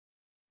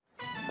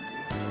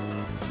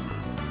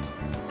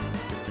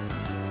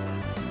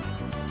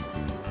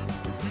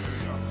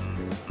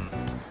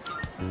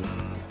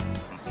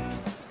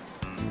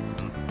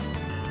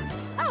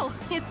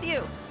it's you.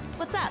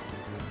 What's up?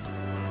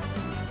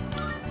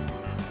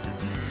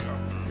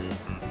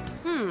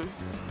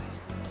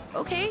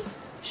 Okay,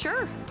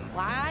 sure.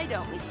 Why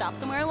don't we stop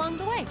somewhere along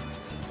the way?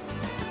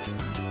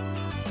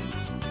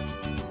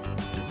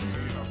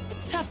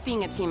 It's tough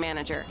being a team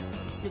manager.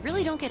 You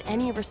really don't get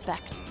any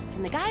respect.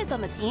 And the guys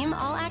on the team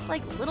all act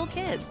like little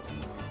kids.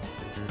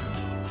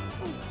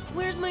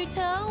 Where's my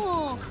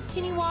towel?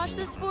 Can you wash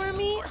this for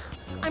me?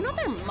 I'm not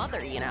their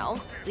mother, you know.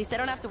 At least I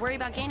don't have to worry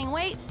about gaining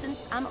weight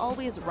since I'm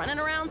always running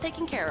around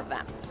taking care of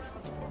them.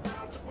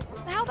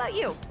 How about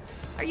you?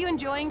 Are you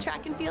enjoying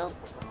track and field?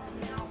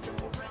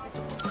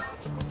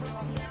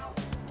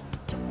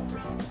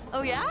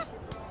 Oh yeah?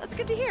 That's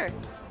good to hear.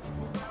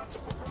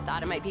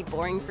 Thought it might be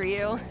boring for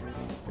you,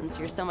 since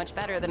you're so much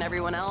better than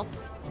everyone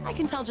else. I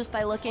can tell just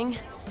by looking.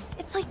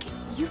 It's like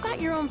you've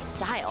got your own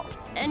style,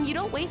 and you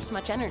don't waste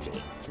much energy.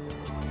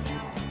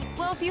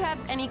 Well, if you have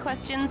any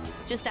questions,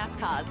 just ask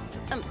Kaz.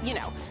 You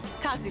know,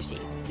 Kazushi.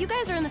 You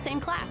guys are in the same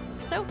class,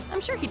 so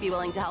I'm sure he'd be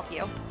willing to help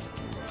you.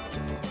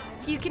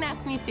 You can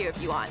ask me too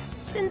if you want,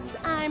 since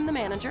I'm the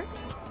manager.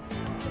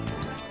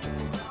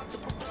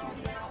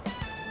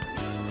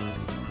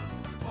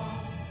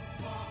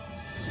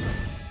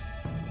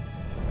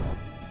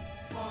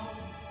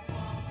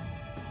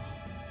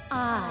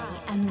 I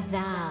am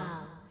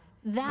thou.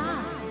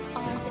 Thou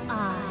art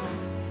I.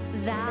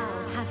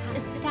 Thou hast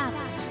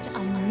established a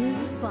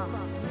new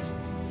bond.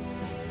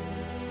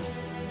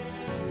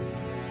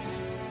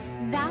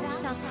 Thou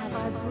shalt have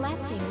our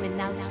blessing when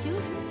thou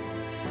choosest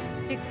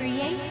to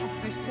create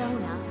a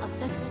persona of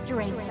the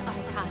Strength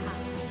Arcana.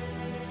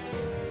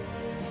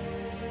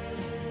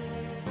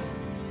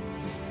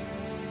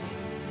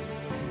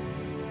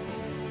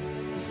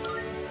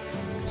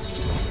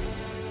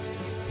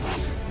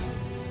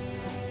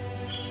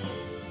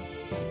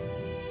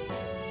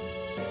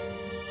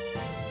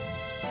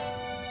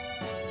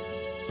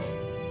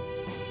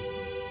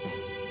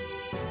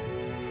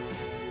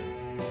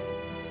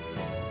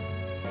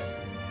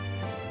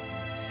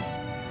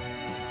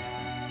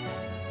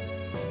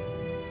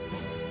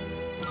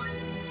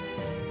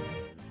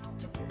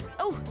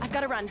 Oh, I've got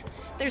to run.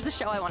 There's a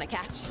show I want to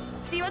catch.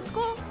 See you at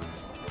school.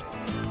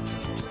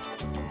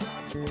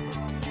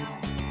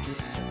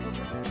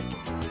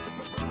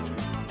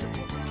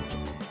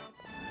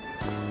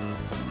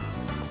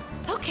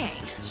 Okay,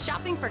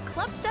 shopping for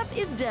club stuff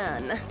is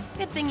done.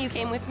 Good thing you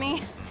came with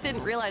me. I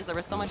didn't realize there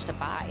was so much to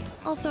buy.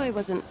 Also, I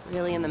wasn't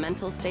really in the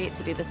mental state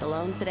to do this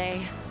alone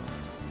today.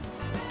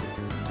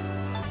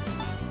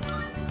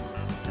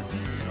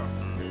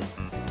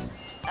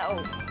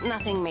 Oh,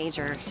 nothing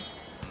major.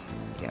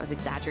 I was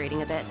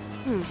exaggerating a bit.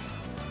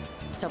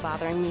 It's still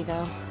bothering me,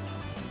 though.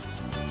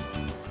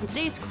 On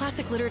today's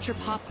classic literature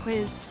pop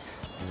quiz,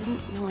 I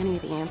didn't know any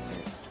of the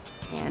answers.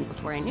 And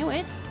before I knew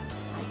it,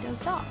 I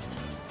dozed off.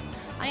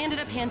 I ended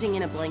up handing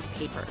in a blank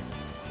paper.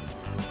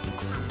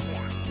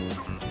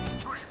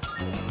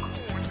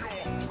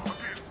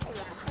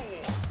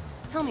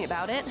 Tell me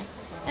about it.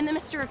 And then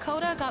Mr.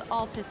 Akoda got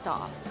all pissed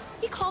off.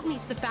 He called me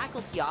to the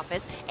faculty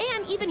office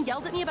and even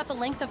yelled at me about the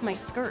length of my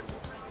skirt.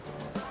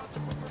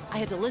 I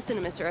had to listen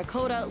to Mr.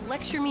 Akoda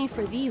lecture me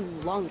for the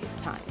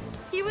longest time.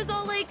 He was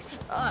all like,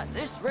 at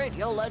this rate,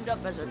 you'll end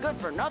up as a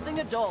good-for-nothing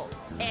adult.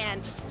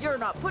 And you're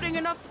not putting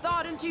enough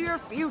thought into your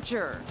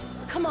future.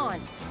 Come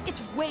on, it's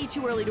way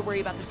too early to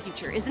worry about the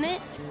future, isn't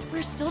it?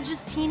 We're still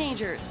just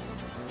teenagers.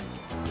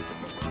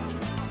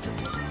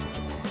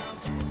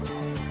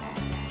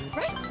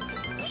 Right?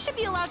 We should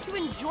be allowed to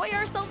enjoy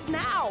ourselves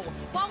now,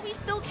 while we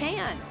still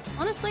can.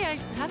 Honestly, I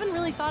haven't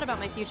really thought about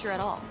my future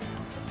at all.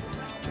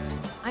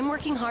 I'm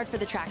working hard for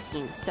the track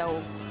team, so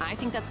I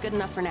think that's good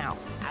enough for now.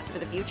 As for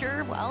the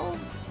future, well,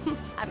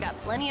 I've got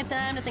plenty of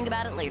time to think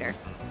about it later.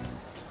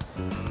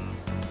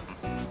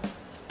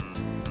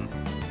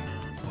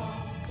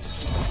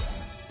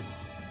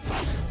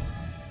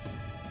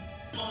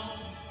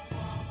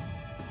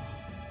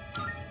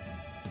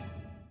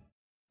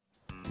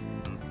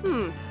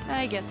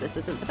 I guess this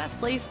isn't the best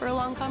place for a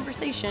long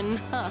conversation,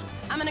 huh?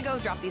 I'm gonna go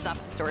drop these off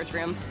at the storage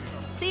room.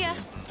 See ya!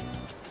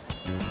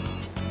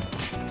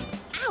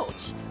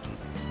 Ouch!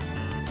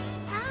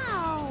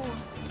 Ow!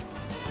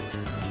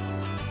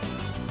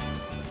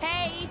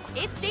 Hey,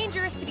 it's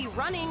dangerous to be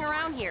running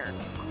around here.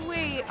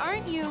 Wait,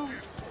 aren't you...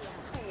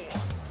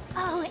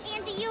 Oh,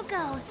 Auntie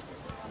Yuko!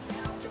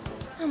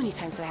 How many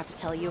times do I have to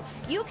tell you?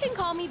 You can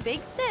call me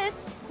Big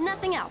Sis,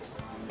 nothing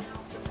else.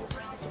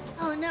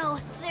 Oh no,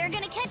 they're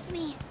gonna catch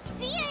me!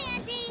 See ya,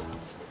 Auntie!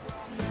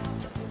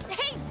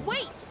 Hey,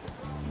 wait!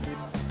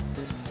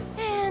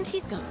 And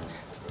he's gone.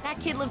 That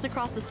kid lives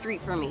across the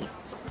street from me.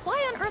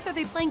 Why on earth are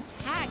they playing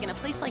tag in a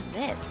place like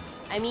this?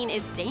 I mean,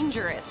 it's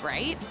dangerous,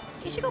 right?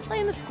 You should go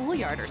play in the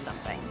schoolyard or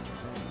something.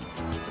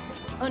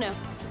 Oh no,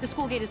 the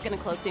school gate is gonna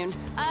close soon.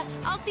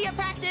 I'll see you at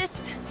practice!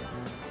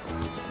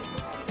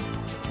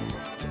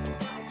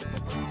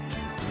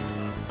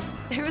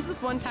 There was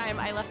this one time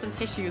I left some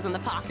tissues in the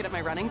pocket of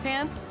my running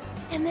pants,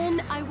 and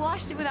then I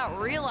washed it without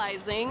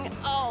realizing.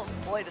 Oh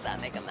boy, did that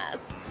make a mess.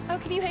 Oh,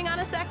 can you hang on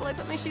a sec while I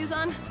put my shoes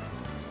on?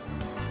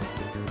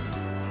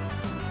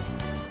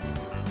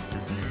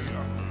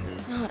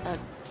 Not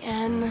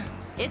again.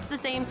 It's the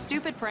same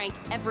stupid prank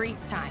every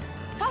time.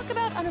 Talk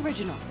about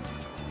unoriginal.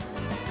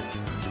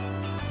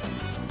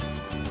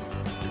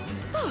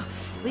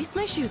 At least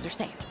my shoes are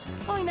safe.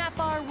 Going that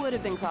far would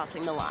have been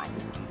crossing the line.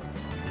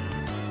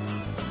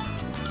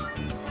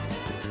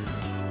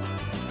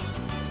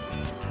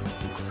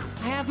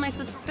 I have my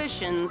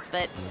suspicions,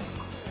 but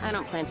I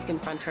don't plan to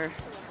confront her.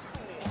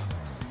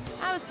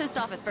 I was pissed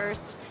off at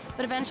first,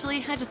 but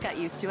eventually I just got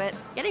used to it.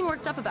 Getting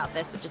worked up about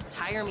this would just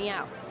tire me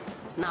out.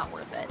 It's not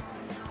worth it.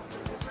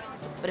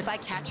 But if I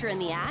catch her in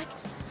the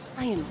act,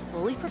 I am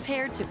fully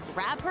prepared to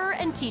grab her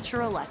and teach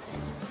her a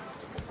lesson.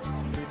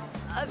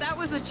 That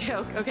was a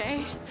joke,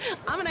 okay?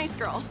 I'm a nice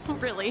girl,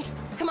 really.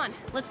 Come on,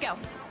 let's go.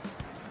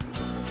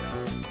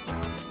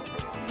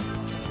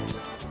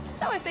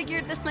 So I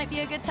figured this might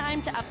be a good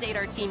time to update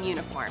our team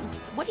uniform.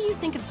 What do you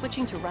think of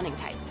switching to running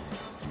tights?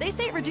 They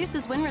say it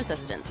reduces wind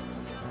resistance.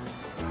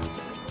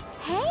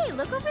 Hey,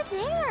 look over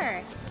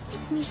there!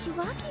 It's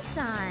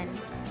Nishiwaki-san.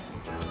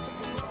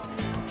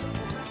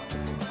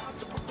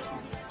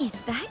 Is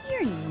that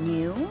your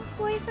new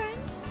boyfriend?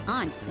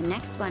 On to the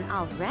next one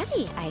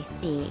already, I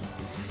see.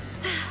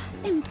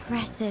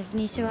 Impressive,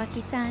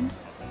 Nishiwaki-san.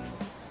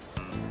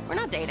 We're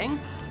not dating.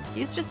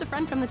 He's just a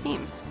friend from the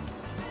team.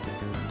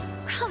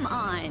 Come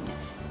on.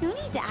 No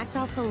need to act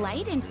all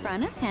polite in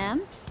front of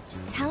him.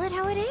 Just tell it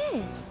how it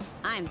is.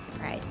 I'm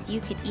surprised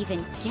you could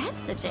even get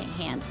such a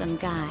handsome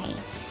guy.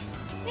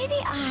 Maybe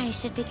I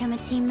should become a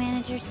team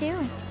manager too.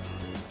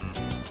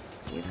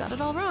 You've got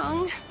it all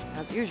wrong,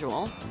 as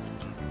usual.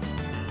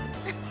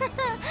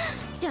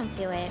 Don't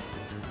do it.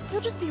 You'll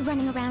just be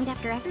running around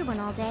after everyone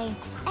all day.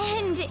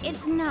 And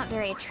it's not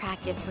very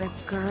attractive for a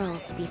girl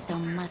to be so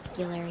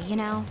muscular, you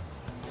know?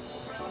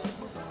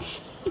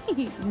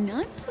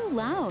 Not so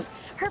loud.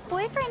 Her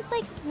boyfriend's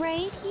like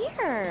right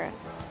here.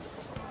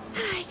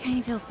 I kind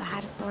of feel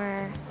bad for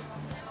her.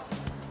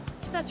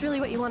 If that's really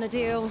what you want to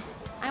do,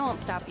 I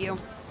won't stop you.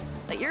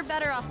 But you're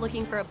better off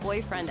looking for a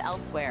boyfriend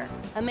elsewhere.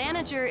 A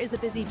manager is a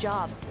busy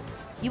job.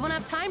 You won't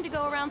have time to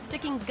go around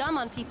sticking gum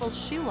on people's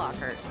shoe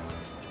lockers.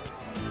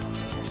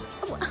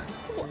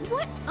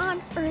 What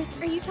on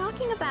earth are you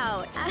talking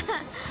about?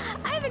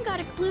 I haven't got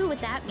a clue what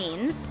that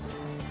means.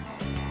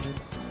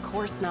 Of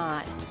course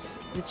not.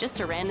 It was just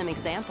a random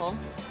example.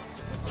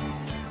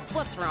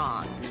 What's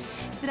wrong?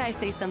 Did I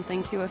say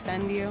something to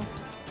offend you?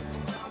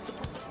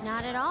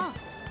 Not at all.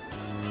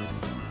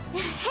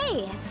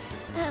 Hey,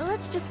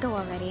 let's just go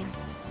already.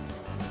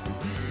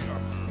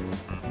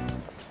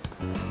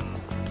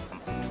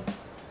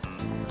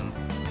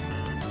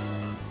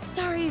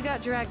 Sorry you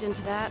got dragged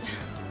into that.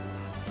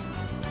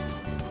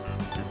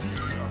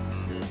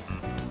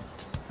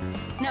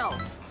 No,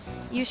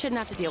 you shouldn't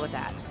have to deal with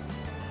that.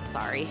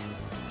 Sorry.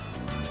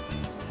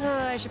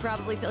 I should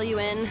probably fill you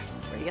in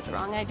before you get the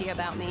wrong idea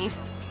about me.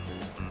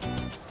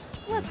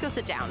 Let's go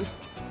sit down.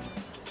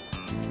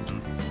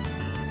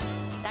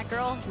 That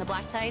girl in the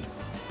black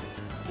tights,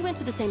 we went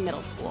to the same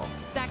middle school.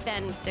 Back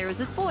then, there was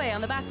this boy on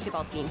the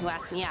basketball team who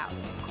asked me out,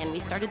 and we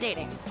started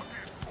dating.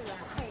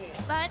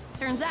 But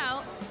turns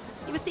out,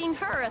 he was seeing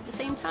her at the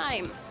same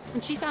time. When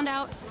she found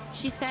out,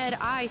 she said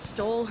I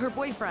stole her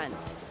boyfriend.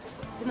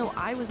 Even though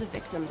I was a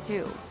victim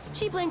too.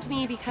 She blamed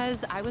me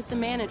because I was the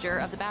manager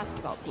of the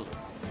basketball team.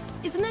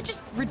 Isn't that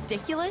just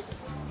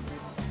ridiculous?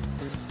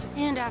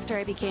 And after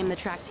I became the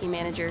track team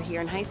manager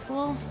here in high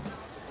school,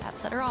 that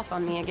set her off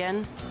on me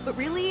again. But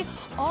really,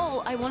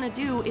 all I want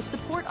to do is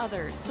support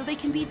others so they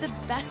can be the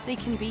best they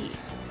can be.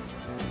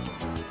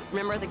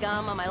 Remember the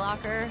gum on my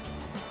locker?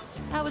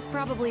 That was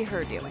probably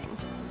her doing.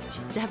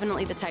 She's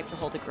definitely the type to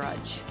hold a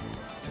grudge.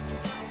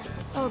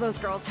 Oh, those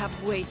girls have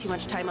way too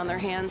much time on their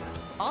hands.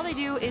 All they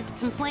do is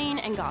complain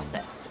and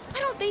gossip. Why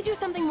don't they do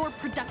something more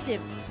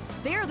productive?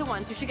 They're the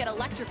ones who should get a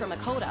lecture from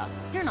Makoto.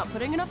 You're not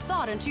putting enough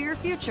thought into your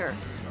future.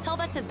 Tell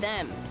that to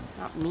them,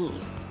 not me.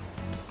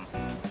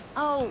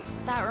 Oh,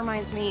 that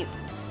reminds me.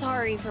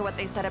 Sorry for what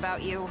they said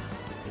about you.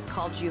 They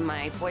called you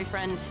my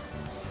boyfriend.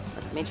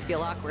 Must have made you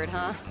feel awkward,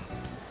 huh?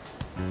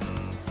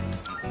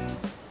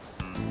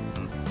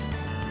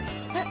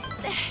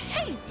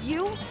 Hey,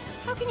 you!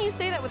 How can you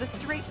say that with a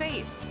straight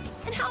face?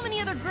 And how many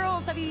other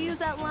girls have you used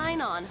that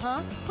line on,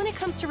 huh? When it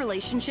comes to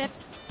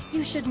relationships,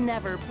 you should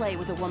never play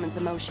with a woman's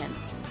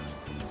emotions.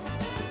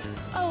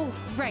 Oh,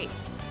 right.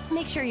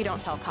 Make sure you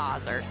don't tell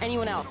Kaz or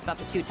anyone else about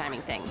the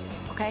two-timing thing,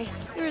 okay?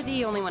 You're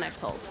the only one I've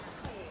told.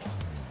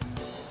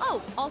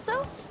 Oh,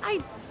 also, I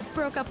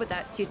broke up with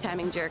that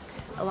two-timing jerk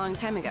a long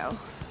time ago.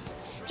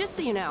 Just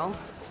so you know,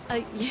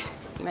 you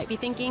might be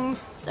thinking,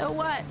 so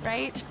what,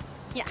 right?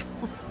 Yeah,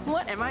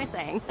 what am I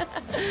saying?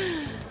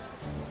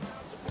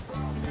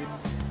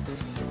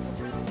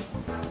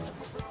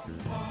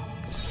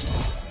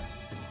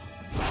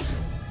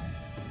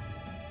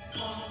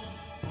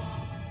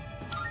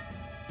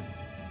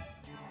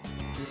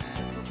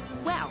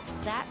 Wow,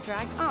 that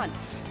dragged on.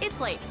 It's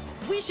late.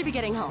 We should be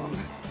getting home.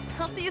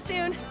 I'll see you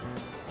soon.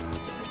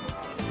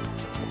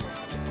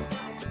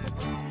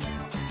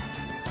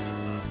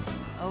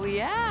 Oh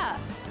yeah.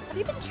 Have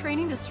you been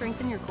training to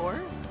strengthen your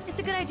core? It's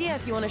a good idea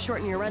if you want to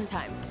shorten your run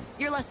time.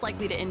 You're less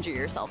likely to injure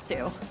yourself,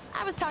 too.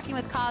 I was talking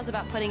with Kaz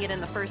about putting it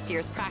in the first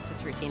year's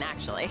practice routine,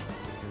 actually.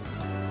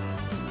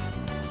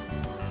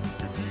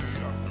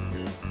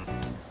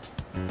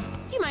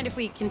 Do you mind if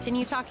we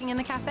continue talking in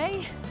the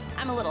cafe?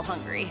 I'm a little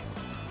hungry.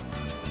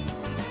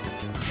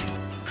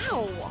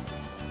 Ow!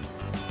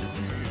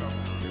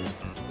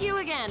 You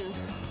again.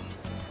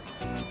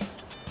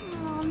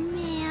 Oh,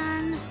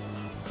 man.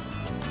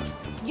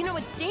 You know,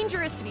 it's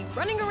dangerous to be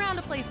running around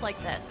a place like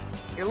this.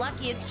 You're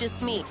lucky it's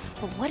just me,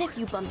 but what if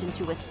you bumped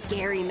into a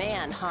scary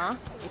man, huh?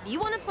 If you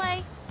want to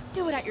play,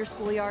 do it at your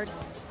schoolyard.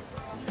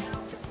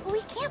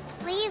 We can't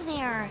play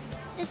there.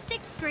 The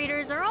 6th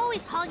graders are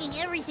always hogging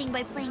everything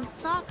by playing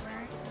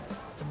soccer.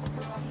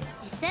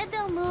 They said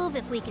they'll move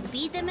if we can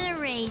beat them in a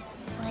race,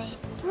 but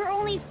we're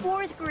only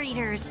 4th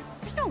graders.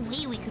 There's no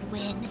way we could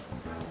win.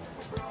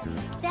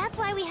 That's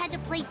why we had to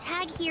play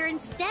tag here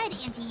instead,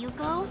 Auntie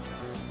Yuko.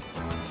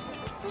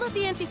 Let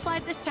the auntie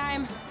slide this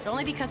time, but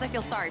only because I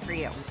feel sorry for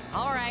you.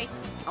 All right,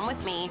 come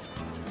with me.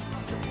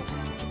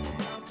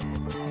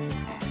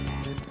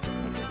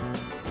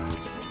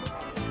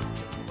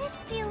 This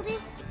field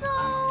is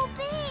so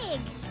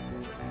big.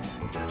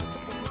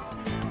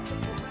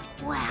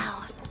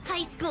 Wow,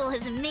 high school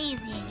is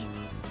amazing.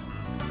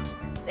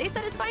 They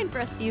said it's fine for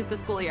us to use the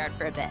schoolyard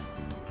for a bit.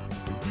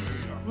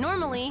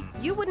 Normally,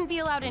 you wouldn't be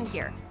allowed in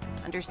here.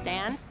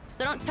 Understand?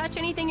 So don't touch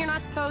anything you're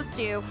not supposed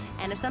to,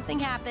 and if something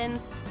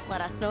happens,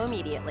 let us know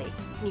immediately.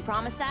 Can you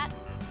promise that?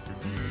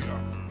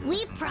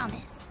 We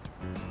promise.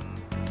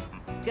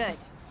 Good.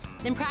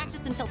 Then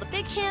practice until the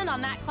big hand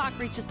on that clock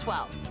reaches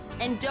 12.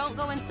 And don't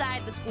go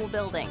inside the school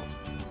building.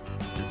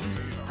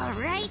 All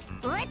right,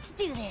 let's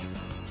do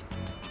this.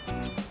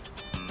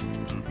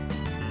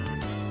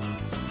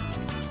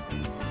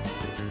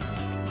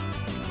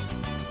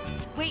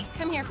 Wait,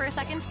 come here for a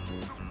second.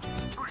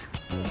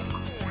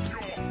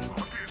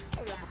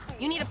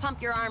 You need to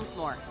pump your arms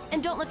more.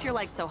 And don't lift your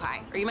legs so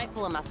high, or you might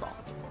pull a muscle.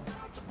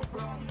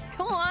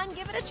 Come on,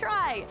 give it a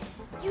try.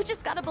 You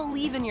just gotta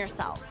believe in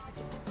yourself.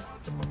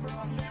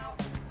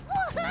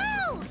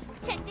 Woohoo!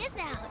 Check this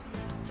out.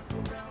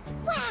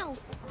 Wow,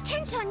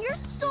 Kenshan, you're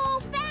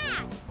so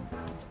fast!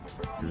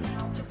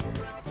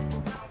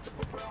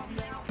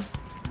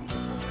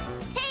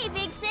 Hey,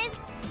 big sis,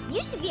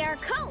 you should be our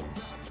coach.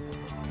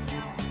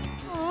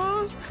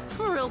 Aw,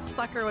 I'm a real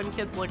sucker when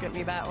kids look at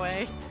me that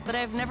way. But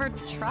I've never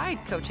tried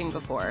coaching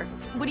before.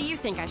 What do you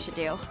think I should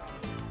do?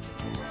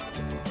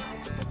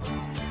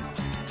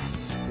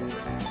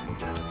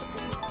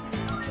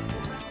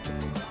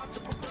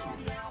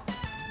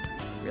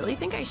 Really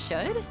think I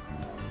should?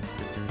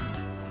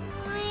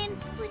 Come on,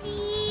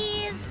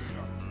 please.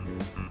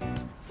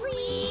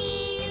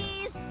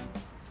 Please.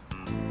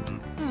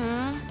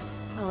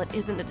 Well, it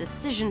isn't a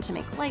decision to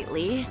make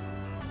lightly.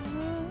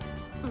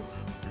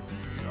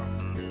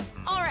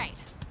 All right,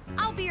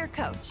 I'll be your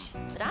coach,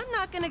 but I'm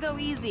not gonna go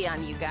easy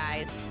on you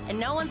guys, and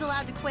no one's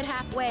allowed to quit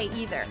halfway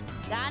either.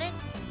 Got it?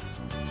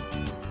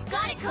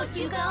 Got it, Coach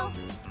Yuko.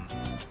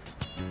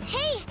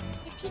 Hey,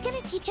 is he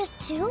gonna teach us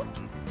too?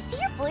 Is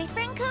he your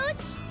boyfriend,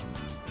 Coach?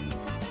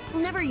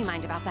 Never you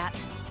mind about that.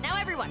 Now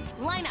everyone,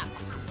 line up.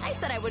 I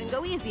said I wouldn't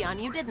go easy on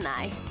you, didn't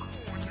I?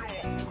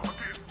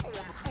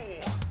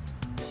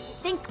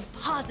 Think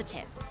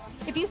positive.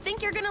 If you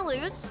think you're gonna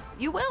lose,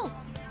 you will.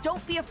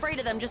 Don't be afraid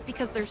of them just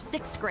because they're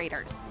 6th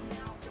graders.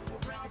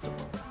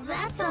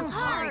 That sounds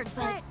hard,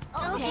 but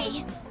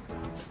okay.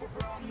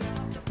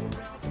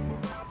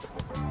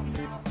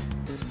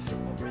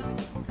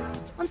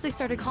 Once they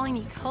started calling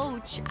me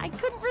coach, I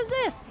couldn't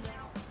resist.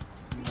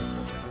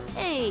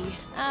 Hey,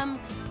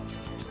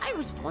 I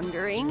was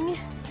wondering,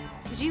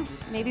 would you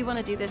maybe want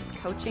to do this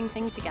coaching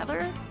thing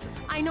together?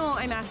 I know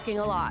I'm asking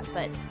a lot,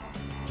 but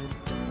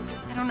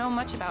I don't know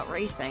much about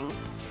racing.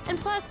 And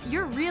plus,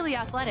 you're really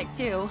athletic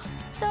too.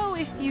 So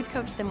if you'd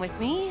coach them with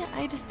me,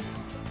 I'd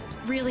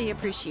really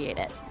appreciate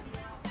it.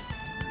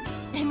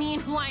 I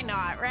mean, why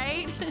not,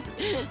 right?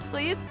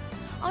 Please?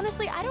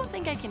 Honestly, I don't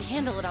think I can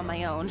handle it on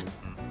my own.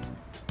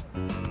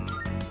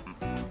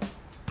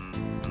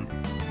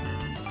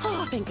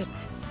 Oh, thank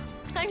goodness.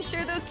 I'm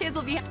sure those kids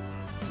will be...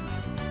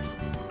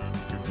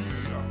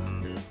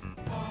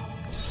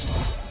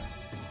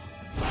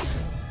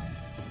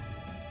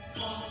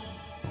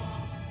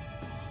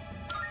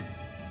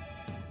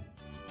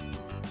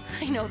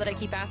 I know that I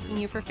keep asking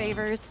you for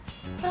favors,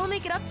 but I'll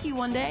make it up to you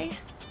one day.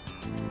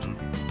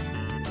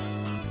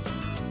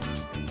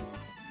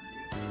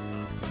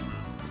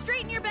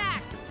 Straighten your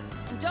back,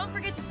 and don't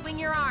forget to swing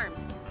your arms.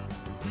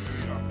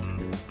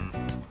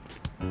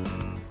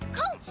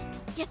 Coach,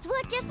 guess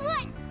what? Guess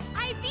what?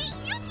 I beat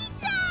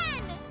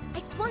Yuki-chan! I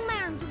swung my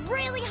arms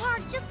really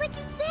hard, just like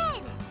you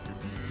said.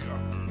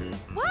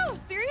 Whoa,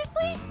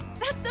 seriously?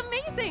 That's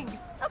amazing!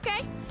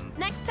 Okay,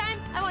 next time,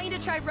 I want you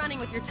to try running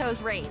with your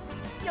toes raised.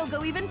 You'll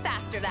go even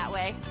faster that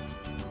way.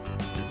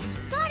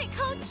 Got it,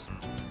 Coach!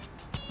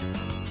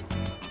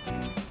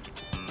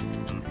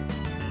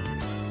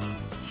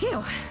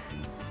 Phew.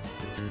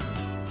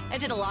 I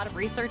did a lot of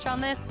research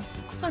on this,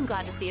 so I'm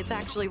glad to see it's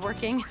actually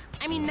working.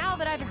 I mean, now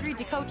that I've agreed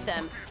to coach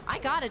them, I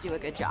gotta do a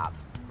good job.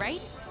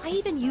 right? I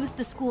even used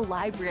the school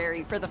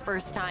library for the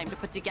first time to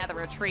put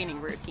together a training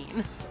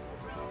routine.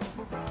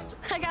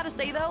 I gotta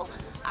say though,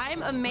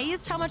 I'm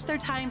amazed how much their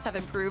times have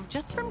improved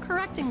just from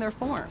correcting their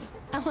form.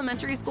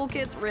 Elementary school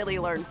kids really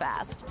learn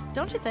fast,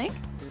 don't you think?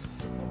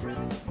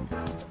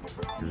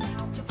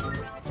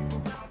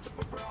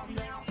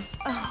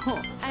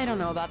 Oh, I don't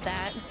know about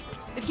that.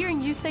 But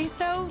hearing you say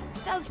so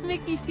does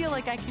make me feel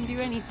like I can do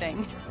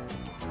anything.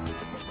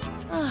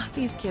 Ah,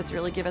 these kids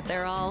really give it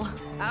their all.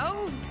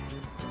 Oh.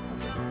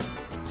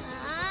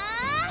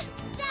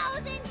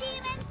 1,000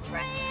 demon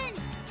sprint!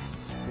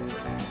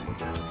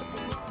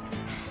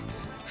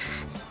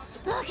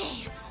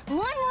 Okay,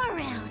 one more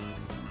round.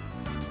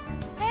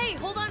 Hey,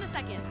 hold on a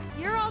second.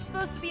 You're all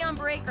supposed to be on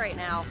break right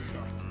now.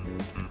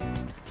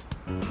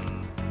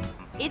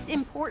 It's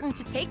important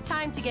to take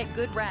time to get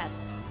good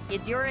rest.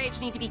 Kids your age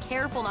need to be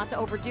careful not to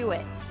overdo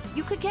it.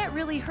 You could get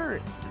really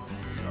hurt.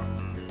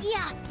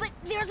 Yeah, but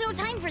there's no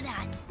time for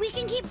that. We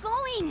can keep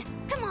going.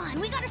 Come on,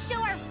 we gotta show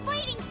our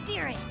fighting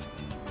spirit.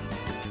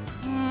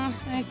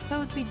 I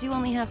suppose we do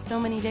only have so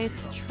many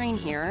days to train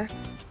here.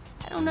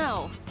 I don't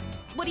know.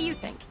 What do you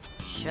think?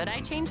 Should I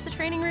change the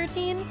training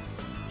routine?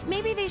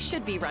 Maybe they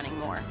should be running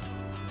more.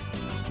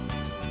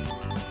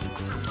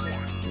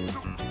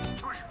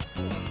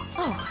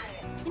 Oh,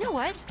 you know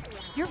what?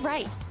 You're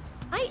right.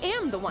 I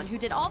am the one who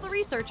did all the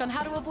research on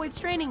how to avoid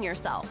straining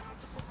yourself.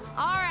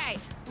 All right,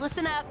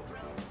 listen up.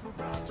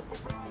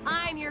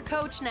 I'm your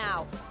coach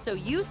now, so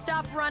you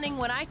stop running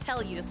when I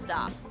tell you to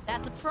stop.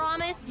 That's a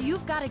promise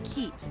you've got to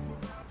keep.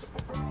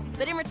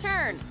 But in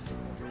return,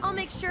 I'll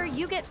make sure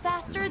you get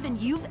faster than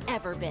you've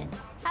ever been.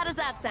 How does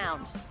that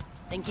sound?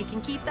 Think you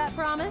can keep that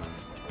promise?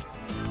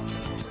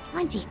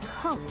 Auntie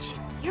Coach,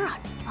 you're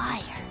on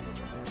fire.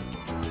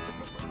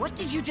 What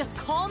did you just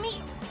call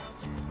me?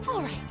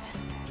 All right,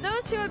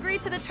 those who agree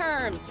to the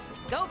terms,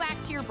 go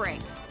back to your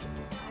break.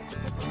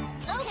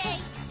 Okay.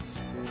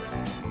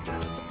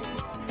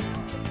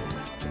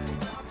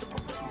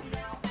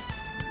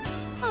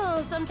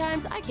 Oh,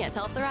 sometimes I can't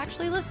tell if they're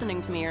actually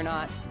listening to me or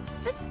not.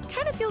 This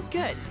kind of feels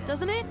good,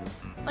 doesn't it?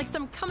 Like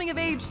some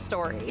coming-of-age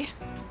story.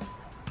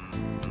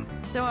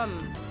 So,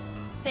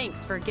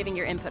 thanks for giving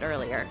your input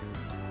earlier.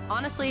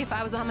 Honestly, if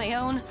I was on my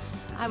own,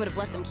 I would have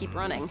let them keep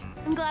running.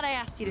 I'm glad I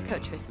asked you to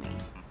coach with me.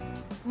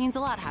 It means a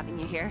lot having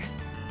you here.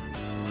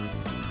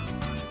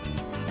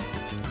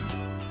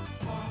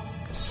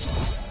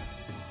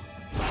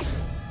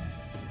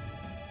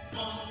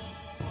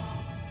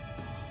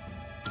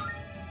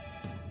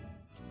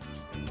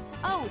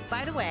 Oh,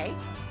 by the way,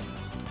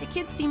 the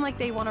kids seem like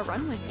they want to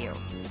run with you.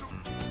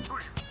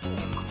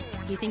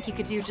 You think you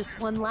could do just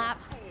one lap?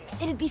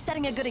 It'd be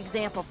setting a good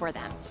example for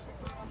them.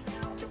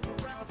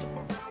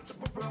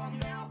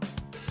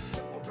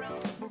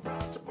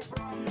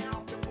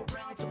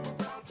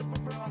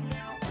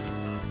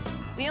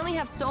 We only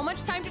have so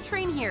much time to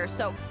train here,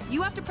 so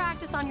you have to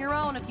practice on your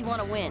own if you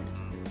want to win.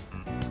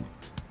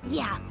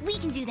 Yeah, we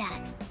can do that.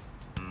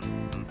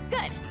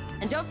 Good.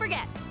 And don't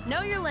forget,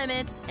 know your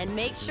limits and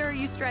make sure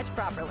you stretch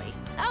properly.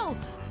 Oh,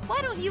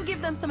 why don't you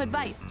give them some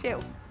advice, too?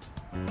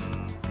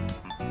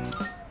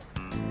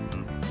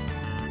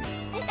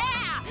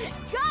 Yeah!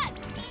 Good!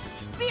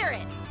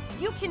 Spirit!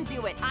 You can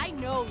do it. I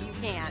know you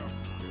can.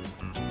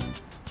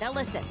 Now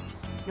listen,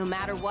 no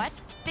matter what,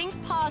 think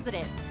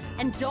positive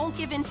and don't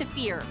give in to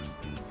fear.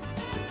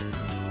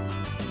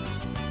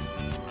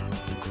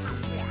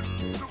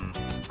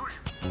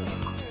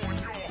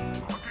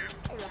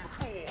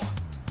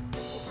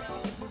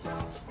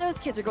 Those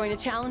kids are going to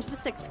challenge the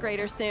 6th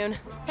graders soon.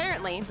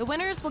 Apparently, the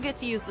winners will get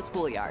to use the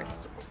schoolyard.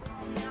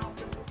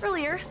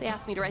 Earlier, they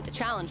asked me to write the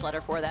challenge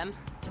letter for them.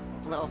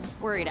 A little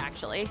worried,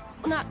 actually.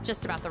 Well, not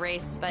just about the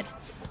race, but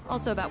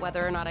also about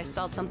whether or not I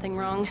spelled something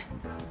wrong.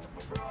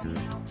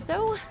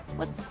 So,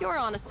 what's your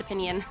honest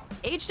opinion?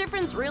 Age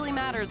difference really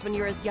matters when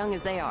you're as young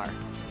as they are.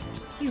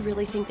 Do you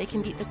really think they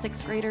can beat the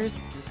 6th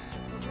graders?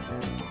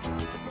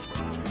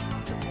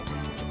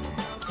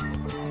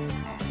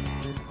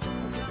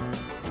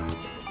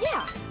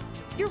 Yeah,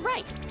 you're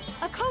right.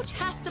 A coach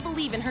has to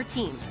believe in her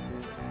team.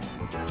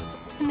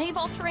 And they've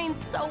all trained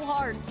so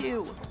hard,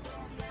 too.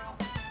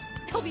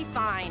 They'll be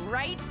fine,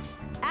 right?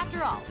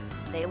 After all,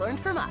 they learned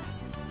from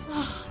us.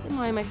 Then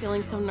why am I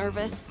feeling so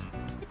nervous?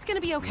 It's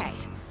gonna be okay.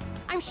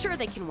 I'm sure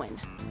they can win.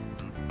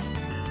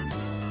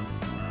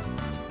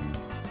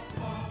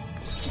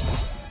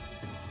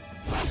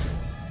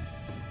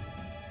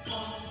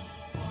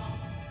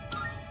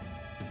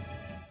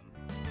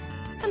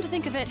 Come to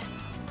think of it,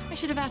 I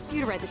should have asked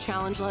you to write the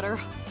challenge letter.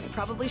 I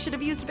probably should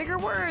have used bigger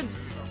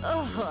words.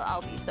 Ugh,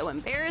 I'll be so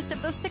embarrassed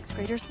if those 6th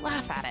graders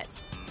laugh at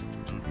it.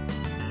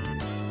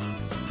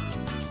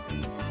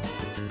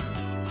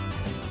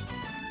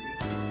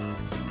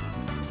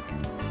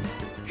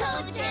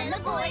 Coach and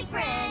the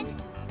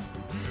boyfriend!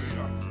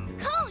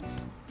 Coach!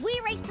 We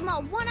raced them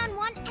all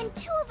one-on-one and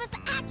 2 of us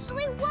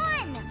actually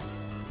won!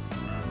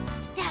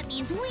 That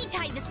means we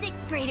tied the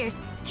 6th graders.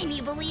 Can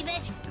you believe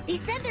it? They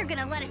said they're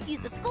gonna let us use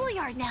the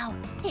schoolyard now.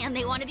 And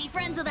they want to be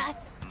friends with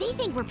us. They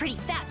think we're pretty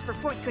fast for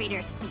 4th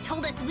graders and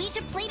told us we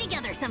should play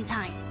together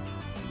sometime.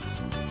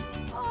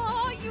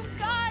 Oh, you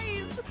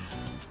guys!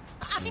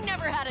 I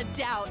never had a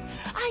doubt.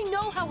 I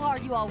know how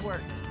hard you all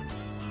worked.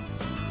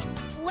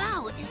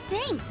 Wow,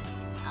 thanks.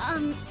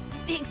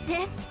 Big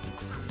sis?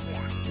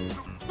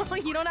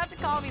 You don't have to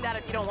call me that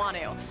if you don't want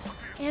to.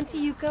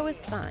 Auntie Yuko is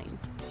fine.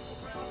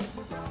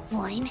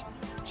 1,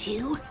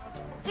 2,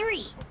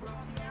 3.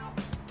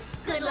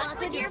 Good luck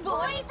with your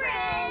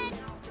boyfriend!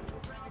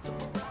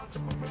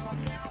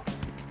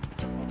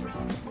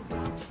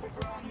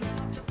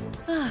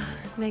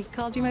 Meg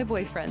called you my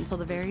boyfriend till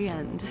the very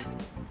end.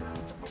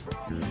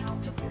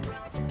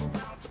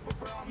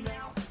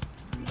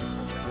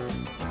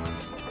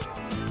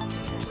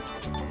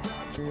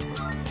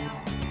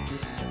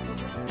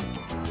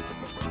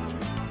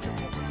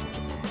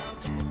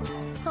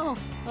 Oh,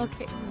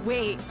 okay.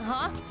 Wait,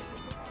 huh?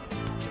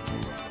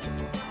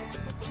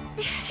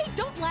 Hey,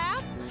 don't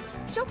laugh!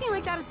 Joking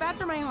like that is bad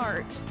for my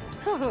heart.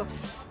 Oh,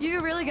 you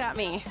really got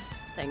me.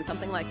 Saying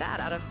something like that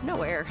out of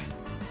nowhere.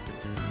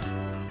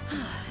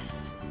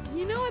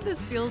 You know what this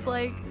feels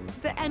like?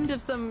 The end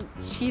of some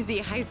cheesy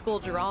high school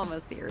drama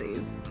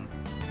series.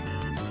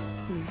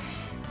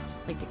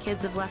 Like the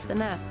kids have left the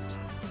nest.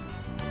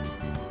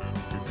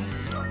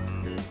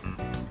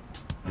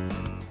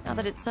 Now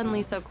that it's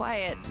suddenly so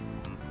quiet,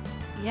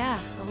 yeah,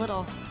 a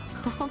little.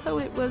 Although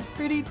it was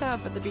pretty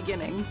tough at the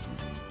beginning.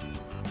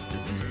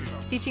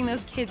 Teaching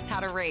those kids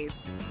how to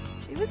race.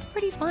 It was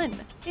pretty fun.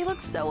 They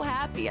looked so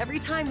happy every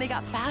time they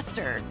got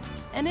faster.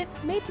 And it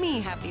made me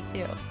happy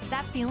too.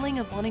 That feeling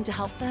of wanting to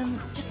help them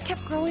just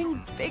kept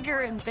growing bigger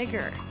and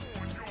bigger.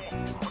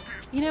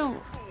 You know,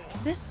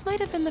 this might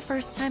have been the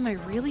first time I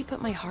really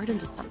put my heart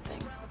into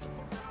something.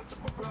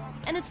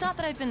 And it's not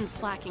that I've been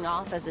slacking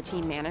off as a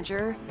team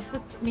manager,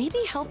 but maybe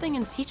helping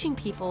and teaching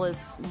people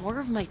is more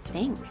of my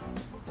thing.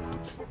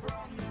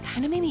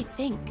 Kinda made me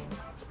think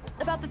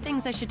about the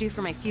things I should do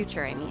for my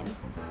future, I mean.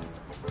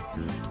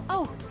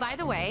 Oh, by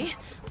the way,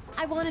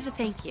 I wanted to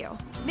thank you.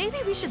 Maybe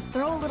we should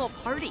throw a little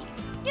party,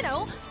 you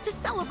know, to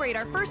celebrate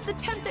our first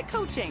attempt at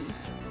coaching.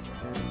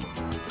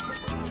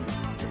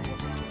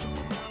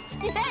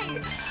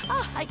 Yay!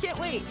 Oh, I can't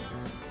wait.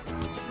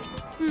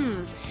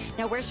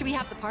 Now where should we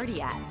have the party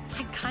at?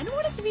 I kind of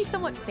want it to be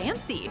somewhat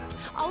fancy.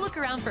 I'll look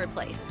around for a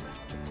place.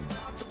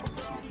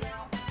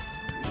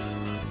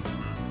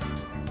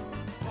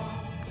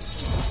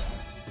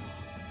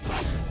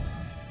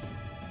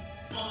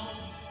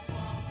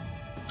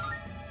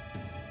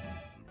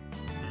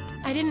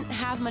 I didn't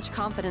have much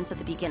confidence at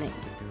the beginning.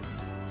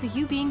 So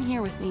you being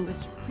here with me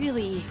was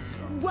really...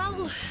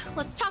 Well,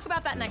 let's talk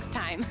about that next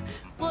time.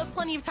 We'll have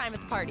plenty of time at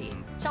the party.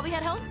 Shall we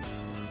head home?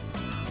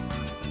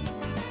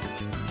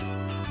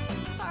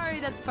 Sorry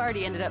that the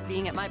party ended up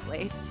being at my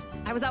place.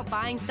 I was out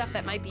buying stuff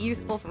that might be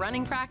useful for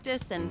running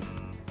practice, and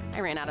I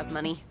ran out of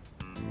money.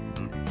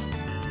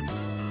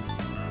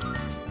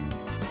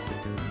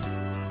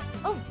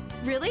 Oh,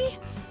 really?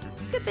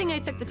 Good thing I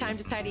took the time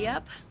to tidy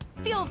up.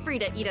 Feel free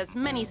to eat as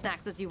many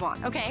snacks as you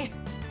want, okay?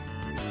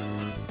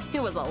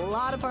 It was a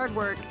lot of hard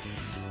work,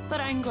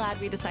 but I'm glad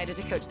we decided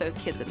to coach those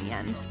kids in the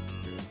end.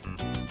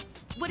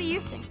 What do you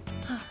think?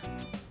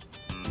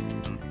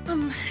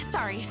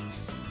 Sorry.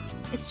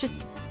 It's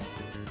just...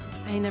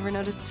 I never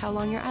noticed how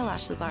long your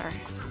eyelashes are.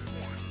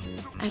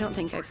 I don't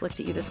think I've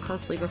looked at you this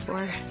closely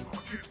before.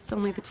 It's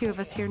only the two of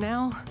us here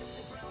now.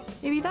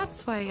 Maybe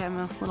that's why I'm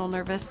a little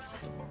nervous.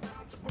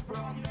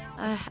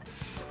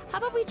 How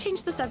about we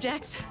change the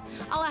subject?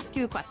 I'll ask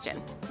you a question.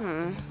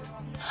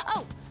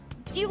 Oh,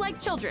 do you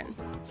like children?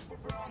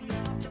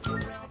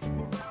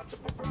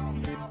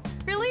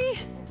 Really?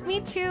 Me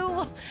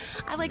too.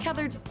 I like how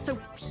they're so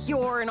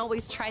pure and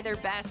always try their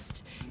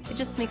best. It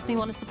just makes me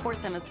want to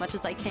support them as much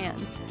as I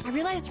can. I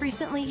realized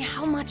recently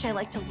how much I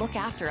like to look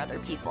after other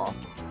people.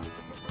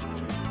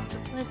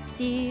 Let's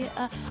see.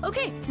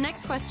 Okay,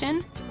 next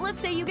question. Let's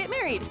say you get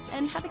married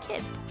and have a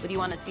kid. Would you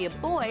want it to be a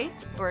boy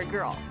or a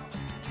girl?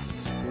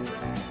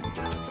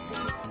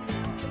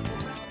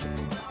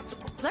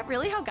 Is that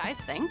really how guys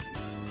think?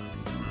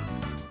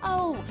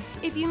 Oh,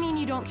 if you mean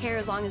you don't care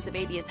as long as the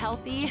baby is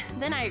healthy,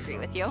 then I agree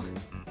with you.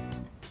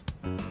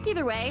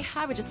 Either way,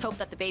 I would just hope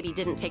that the baby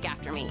didn't take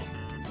after me.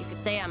 You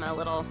could say I'm a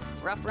little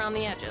rough around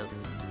the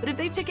edges. But if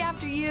they took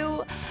after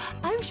you,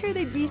 I'm sure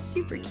they'd be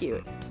super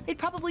cute. They'd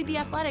probably be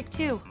athletic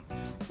too. I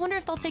wonder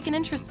if they'll take an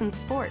interest in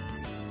sports.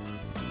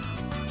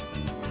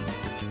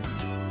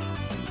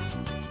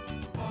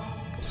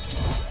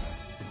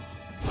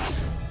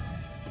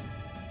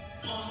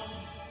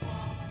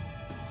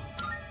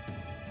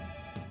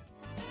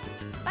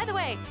 By the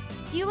way,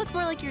 do you look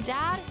more like your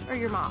dad or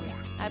your mom?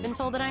 I've been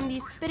told that I'm the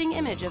spitting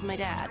image of my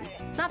dad.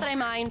 It's not that I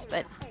mind,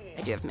 but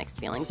I do have mixed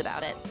feelings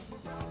about it.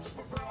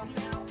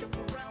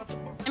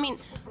 I mean,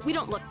 we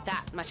don't look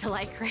that much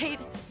alike, right?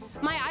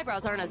 My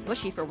eyebrows aren't as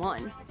bushy for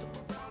one.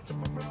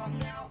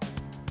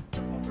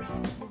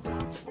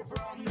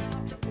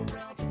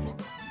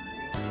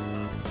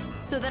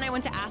 So then I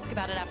went to ask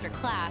about it after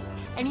class,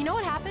 and you know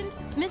what happened?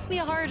 Miss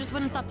Miyahara just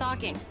wouldn't stop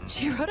talking.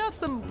 She wrote out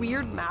some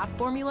weird math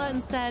formula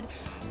and said,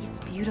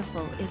 "It's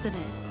beautiful, isn't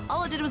it?"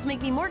 All it did was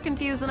make me more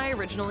confused than I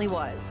originally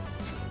was.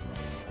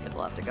 Guess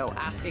I'll have to go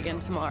ask again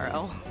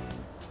tomorrow.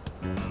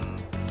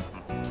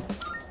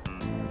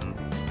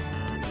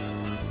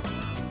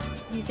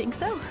 You think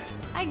so?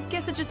 I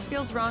guess it just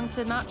feels wrong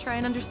to not try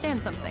and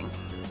understand something.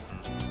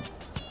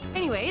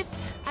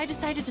 Anyways, I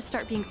decided to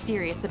start being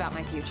serious about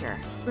my future.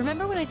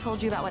 Remember when I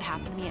told you about what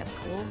happened to me at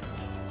school?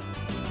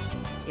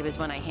 It was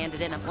when I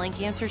handed in a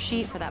blank answer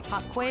sheet for that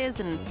pop quiz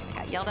and I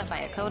got yelled at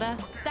by a coda.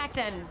 Back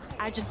then,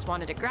 I just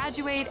wanted to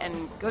graduate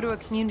and go to a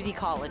community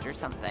college or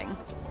something.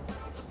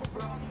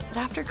 But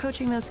after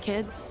coaching those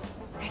kids,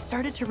 I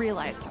started to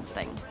realize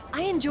something.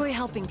 I enjoy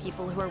helping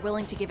people who are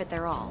willing to give it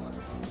their all.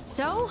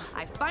 So,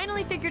 I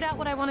finally figured out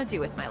what I want to do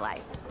with my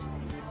life.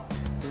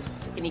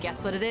 Can you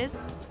guess what it is?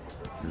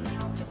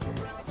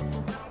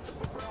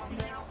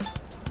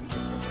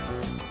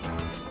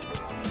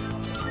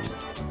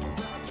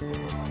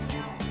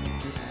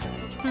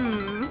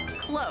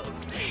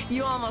 Close.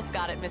 You almost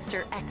got it,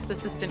 Mr.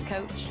 Ex-Assistant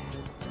Coach.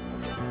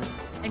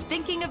 I'm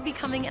thinking of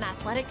becoming an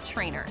athletic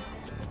trainer.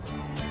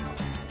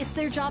 It's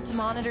their job to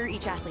monitor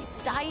each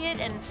athlete's diet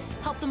and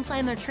help them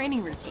plan their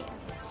training routine.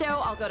 So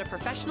I'll go to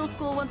professional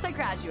school once I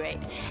graduate,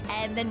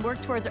 and then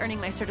work towards earning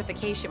my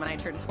certification when I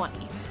turn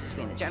 20.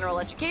 Between the general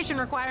education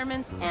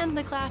requirements and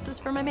the classes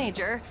for my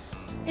major,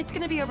 it's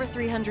gonna be over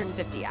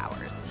 350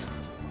 hours.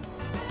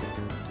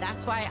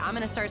 That's why I'm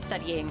gonna start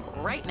studying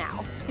right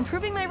now.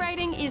 Improving my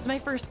writing is my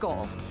first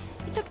goal.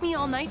 It took me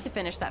all night to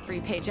finish that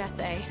 3-page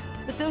essay,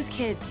 but those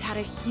kids had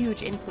a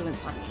huge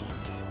influence on me.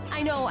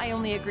 I know I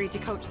only agreed to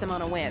coach them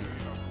on a whim,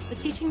 but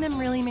teaching them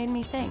really made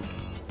me think.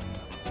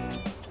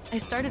 I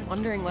started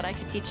wondering what I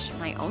could teach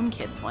my own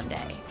kids one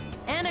day,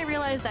 and I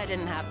realized I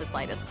didn't have the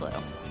slightest clue.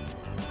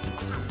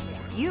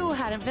 If you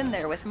hadn't been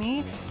there with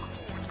me,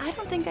 I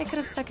don't think I could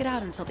have stuck it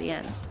out until the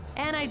end.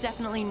 And I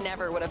definitely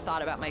never would have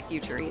thought about my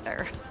future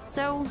either.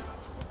 So,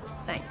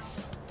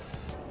 thanks.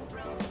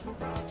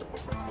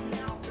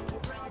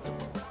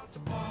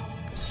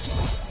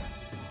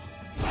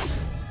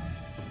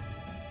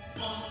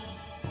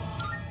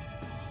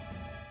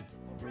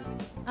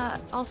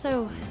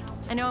 Also,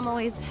 I know I'm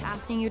always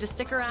asking you to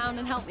stick around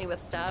and help me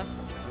with stuff.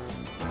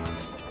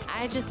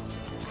 I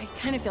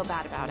kind of feel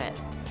bad about it.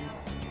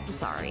 I'm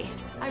sorry.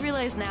 I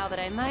realize now that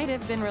I might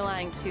have been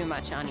relying too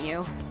much on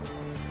you.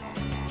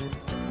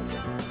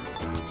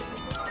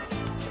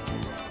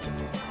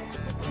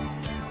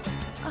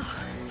 Oh.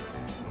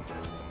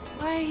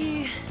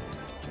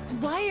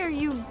 Why are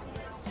you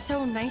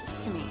so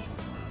nice to me?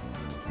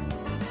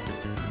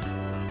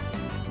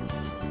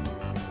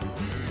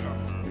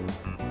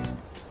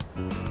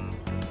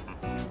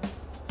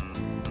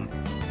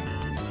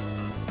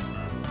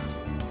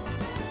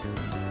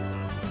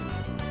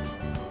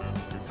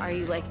 Are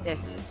you like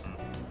this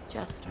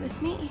just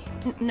with me?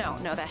 No,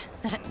 that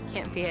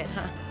can't be it,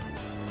 huh?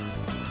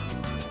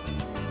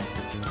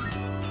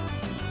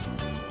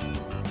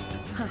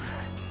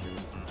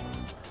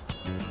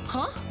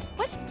 Huh?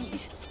 What?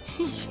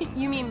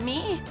 You mean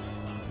me?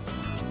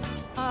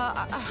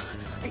 Are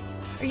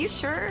you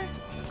sure?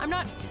 I'm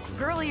not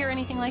girly or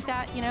anything like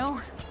that, you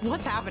know?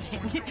 What's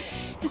happening?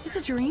 Is this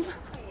a dream?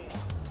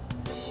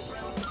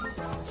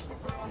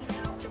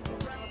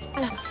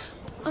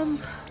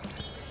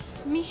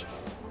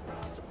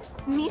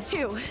 Me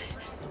too.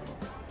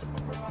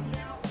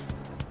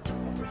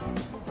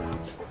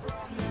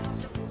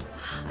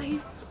 I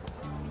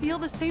feel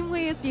the same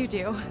way as you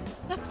do.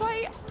 That's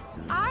why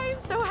I'm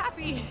so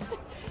happy.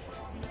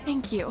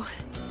 Thank you.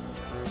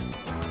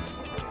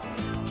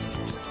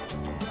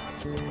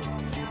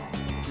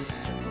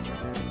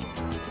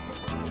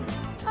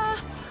 I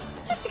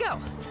have to go.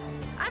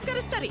 I've got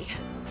to study.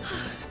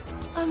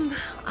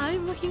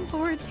 I'm looking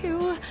forward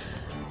to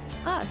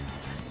us.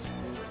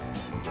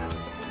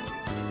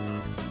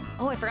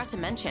 Oh, I forgot to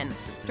mention,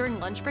 during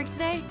lunch break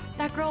today,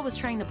 that girl was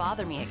trying to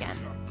bother me again.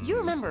 You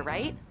remember,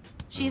 right?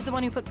 She's the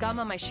one who put gum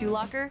on my shoe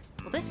locker.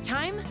 Well, this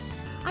time,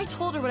 I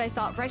told her what I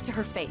thought right to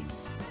her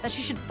face, that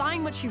she should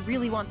find what she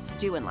really wants to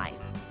do in life.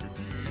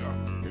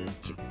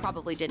 She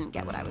probably didn't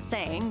get what I was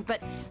saying,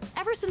 but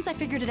ever since I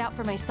figured it out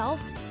for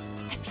myself,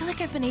 I feel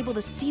like I've been able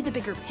to see the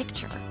bigger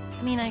picture.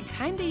 I mean, I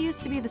kinda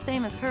used to be the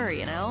same as her,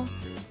 you know?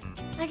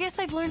 I guess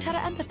I've learned how to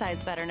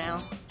empathize better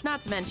now.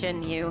 Not to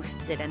mention, you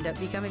did end up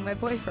becoming my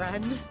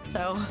boyfriend,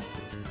 so...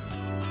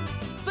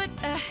 But,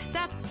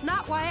 that's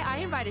not why I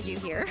invited you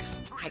here.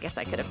 I guess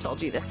I could have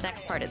told you this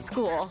next part at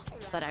school,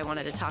 but I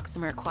wanted to talk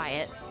somewhere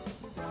quiet.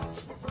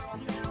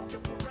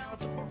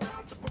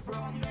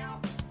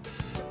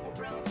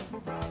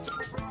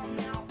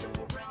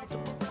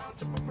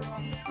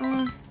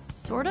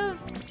 Sort of.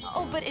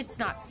 Oh, but it's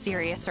not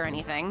serious or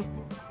anything.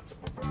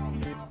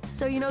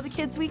 So you know the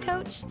kids we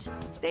coached?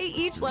 They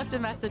each left a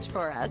message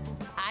for us.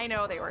 I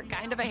know they were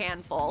kind of a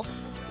handful,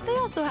 but they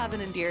also have an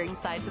endearing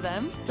side to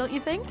them, don't you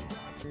think?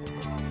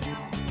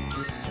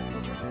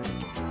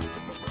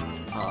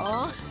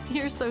 Aw,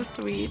 you're so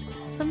sweet.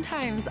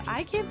 Sometimes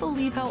I can't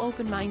believe how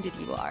open-minded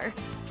you are.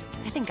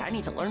 I think I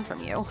need to learn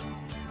from you.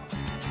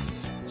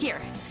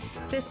 Here,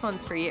 this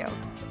one's for you.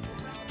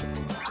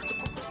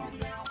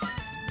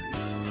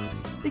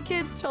 The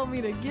kids told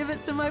me to give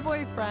it to my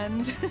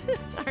boyfriend.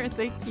 Aren't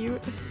they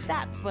cute?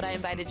 That's what I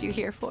invited you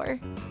here for.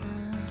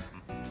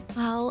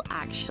 Well,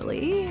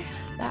 actually,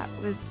 that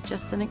was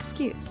just an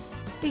excuse.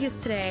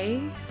 Because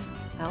today,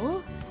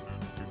 well,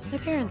 my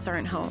parents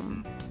aren't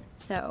home,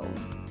 so...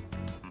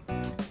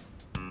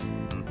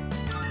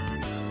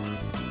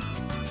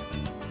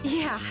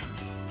 Yeah,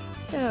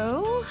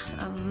 so,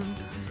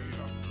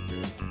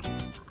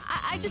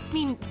 I just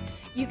mean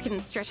you can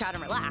stretch out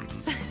and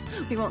relax.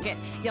 We won't get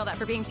yelled at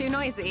for being too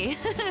noisy.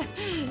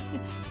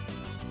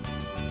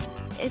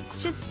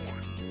 It's just,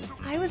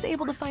 I was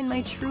able to find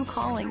my true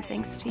calling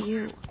thanks to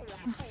you.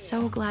 I'm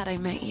so glad I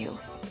met you.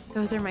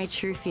 Those are my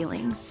true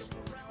feelings,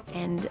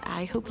 and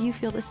I hope you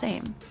feel the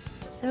same.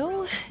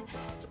 So,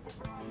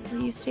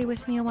 will you stay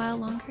with me a while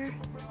longer?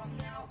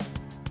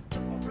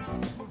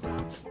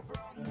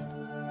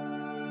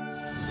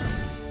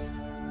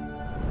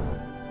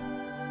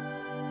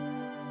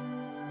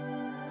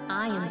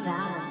 I am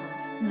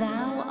thou.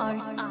 Thou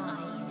art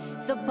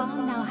I. The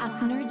bond thou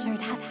hast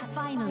nurtured hath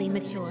finally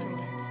matured.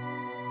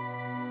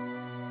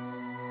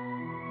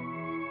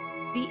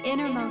 The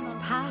innermost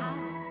power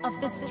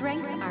of the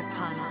strength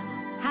arcana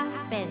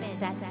hath been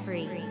set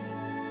free.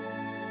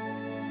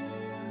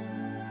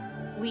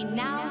 We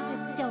now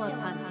bestow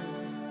upon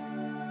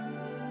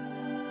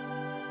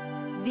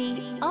thee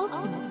the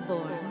ultimate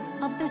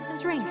form of the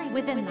strength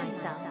within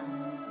thyself.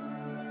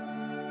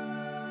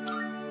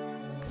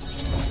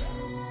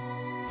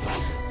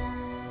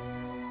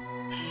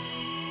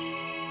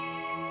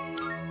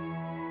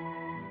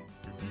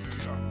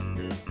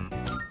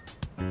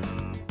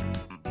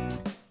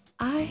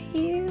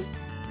 I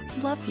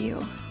love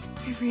you.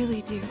 I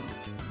really do.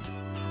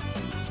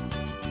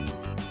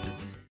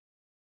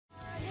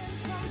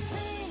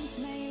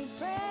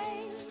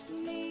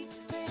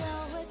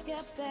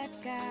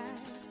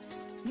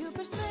 New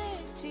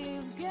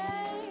perspective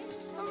gained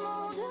from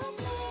all the